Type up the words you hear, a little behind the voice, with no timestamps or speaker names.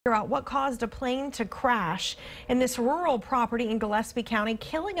Figure out what caused a plane to crash in this rural property in Gillespie County,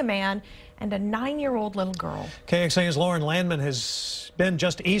 killing a man and a 9-year-old little girl. KXAN's Lauren Landman has been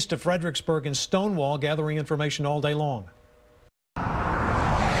just east of Fredericksburg in Stonewall, gathering information all day long.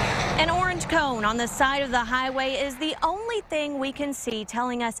 An orange cone on the side of the highway is the only thing we can see,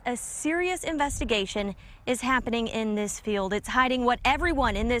 telling us a serious investigation is happening in this field. It's hiding what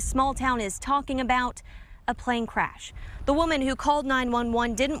everyone in this small town is talking about: a plane crash. The woman who called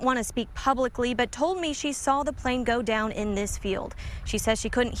 911 didn't want to speak publicly, but told me she saw the plane go down in this field. She says she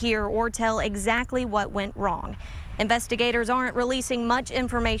couldn't hear or tell exactly what went wrong. Investigators aren't releasing much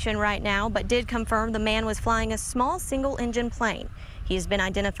information right now, but did confirm the man was flying a small single-engine plane. He has been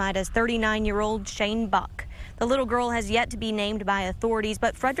identified as 39-year-old Shane Buck. The little girl has yet to be named by authorities,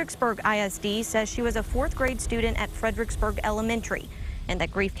 but Fredericksburg ISD says she was a 4th grade student at Fredericksburg Elementary and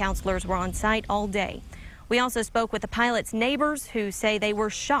that grief counselors were on site all day. We also spoke with the pilot's neighbors, who say they were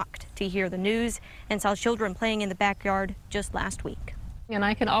shocked to hear the news and saw children playing in the backyard just last week. And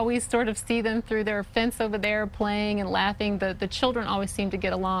I can always sort of see them through their fence over there playing and laughing. The children always seem to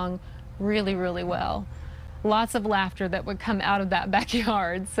get along really, really well. Lots of laughter that would come out of that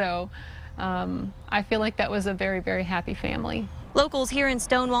backyard. So I feel like that was a very, very happy family. Locals here in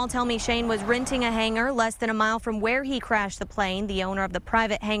Stonewall tell me Shane was renting a hangar less than a mile from where he crashed the plane. The owner of the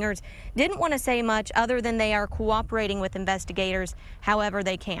private hangars didn't want to say much other than they are cooperating with investigators however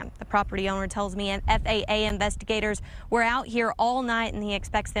they can. The property owner tells me FAA investigators were out here all night, and he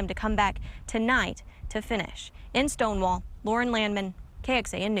expects them to come back tonight to finish. In Stonewall, Lauren Landman,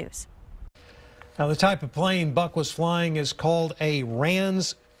 KXAN News. Now, the type of plane Buck was flying is called a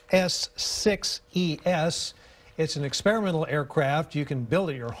RANS S6ES. It's an experimental aircraft. You can build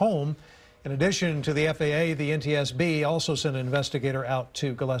at your home. In addition to the FAA, the NTSB also sent an investigator out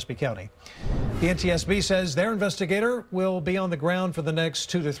to Gillespie County. The NTSB says their investigator will be on the ground for the next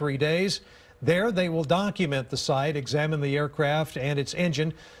 2 to 3 days. There, they will document the site, examine the aircraft and its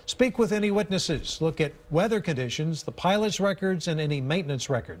engine, speak with any witnesses, look at weather conditions, the pilot's records, and any maintenance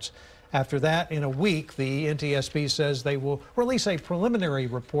records. After that, in a week, the NTSB says they will release a preliminary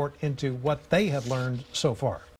report into what they have learned so far.